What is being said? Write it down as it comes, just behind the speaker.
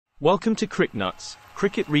Welcome to CricNuts,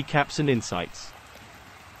 cricket recaps and insights.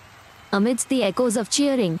 Amidst the echoes of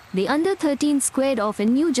cheering, the under-13 squared off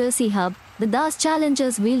in New Jersey hub, the Das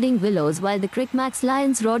challengers wielding willows while the Cricmax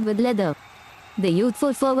Lions rode with leather. The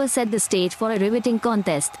youthful fervor set the stage for a riveting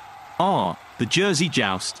contest. The Jersey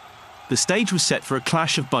Joust. The stage was set for a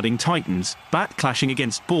clash of budding titans, bat clashing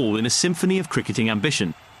against ball in a symphony of cricketing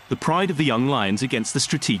ambition, the pride of the young Lions against the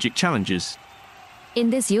strategic challengers. In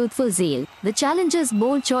this youthful zeal, the challengers'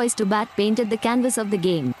 bold choice to bat painted the canvas of the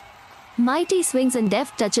game. Mighty swings and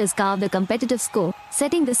deft touches carved a competitive score,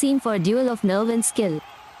 setting the scene for a duel of nerve and skill.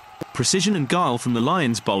 Precision and guile from the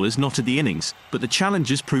Lions bowlers knotted the innings, but the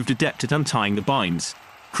challengers proved adept at untying the binds.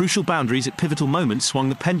 Crucial boundaries at pivotal moments swung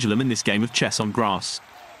the pendulum in this game of chess on grass.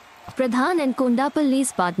 Pradhan and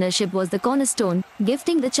Kondapalli's partnership was the cornerstone,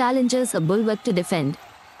 gifting the challengers a bulwark to defend.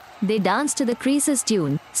 They danced to the crease's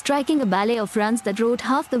tune, striking a ballet of runs that wrote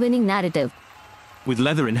half the winning narrative. With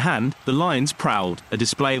leather in hand, the Lions prowled, a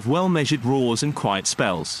display of well-measured roars and quiet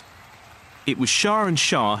spells. It was Shah and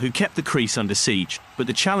Shah who kept the crease under siege, but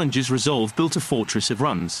the challengers' resolve built a fortress of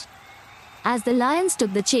runs. As the Lions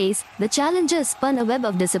took the chase, the challengers spun a web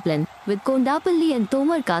of discipline, with Kondapalli and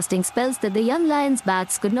Tomar casting spells that the young Lions'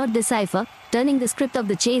 bats could not decipher, turning the script of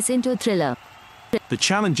the chase into a thriller. The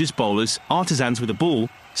challengers' bowlers, artisans with a ball,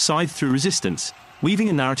 scythed through resistance, weaving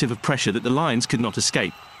a narrative of pressure that the Lions could not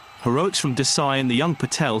escape. Heroics from Desai and the young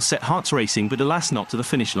Patel set hearts racing, but alas not to the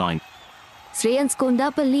finish line. Shreyans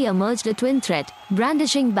Kondapalli emerged a twin threat,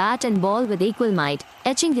 brandishing bat and ball with equal might,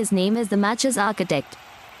 etching his name as the match's architect.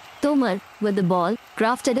 Tomar, with the ball,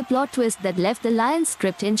 crafted a plot twist that left the Lions'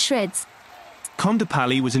 script in shreds.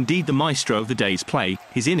 Kondapalli was indeed the maestro of the day's play,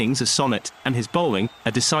 his innings a sonnet, and his bowling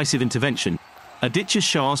a decisive intervention. Aditya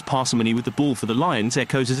Shah's parsimony with the ball for the Lions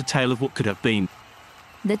echoes as a tale of what could have been.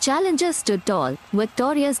 The challengers stood tall,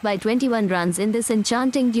 victorious by 21 runs in this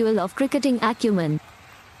enchanting duel of cricketing acumen.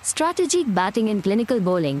 Strategic batting and clinical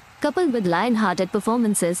bowling, coupled with lion-hearted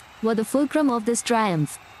performances, were the fulcrum of this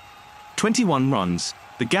triumph. 21 runs,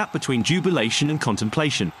 the gap between jubilation and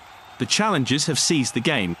contemplation. The challengers have seized the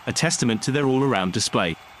game, a testament to their all-around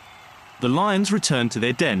display. The Lions returned to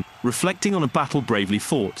their den, reflecting on a battle bravely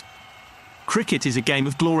fought. Cricket is a game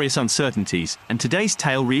of glorious uncertainties, and today's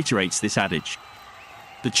tale reiterates this adage.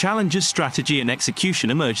 The challengers' strategy and execution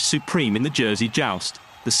emerged supreme in the Jersey Joust.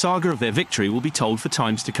 The saga of their victory will be told for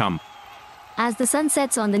times to come. As the sun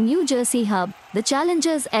sets on the New Jersey hub, the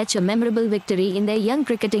challengers etch a memorable victory in their young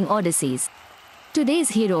cricketing odysseys. Today's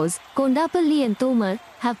heroes, Kondapalli and Tomar,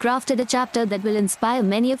 have crafted a chapter that will inspire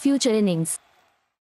many a future innings.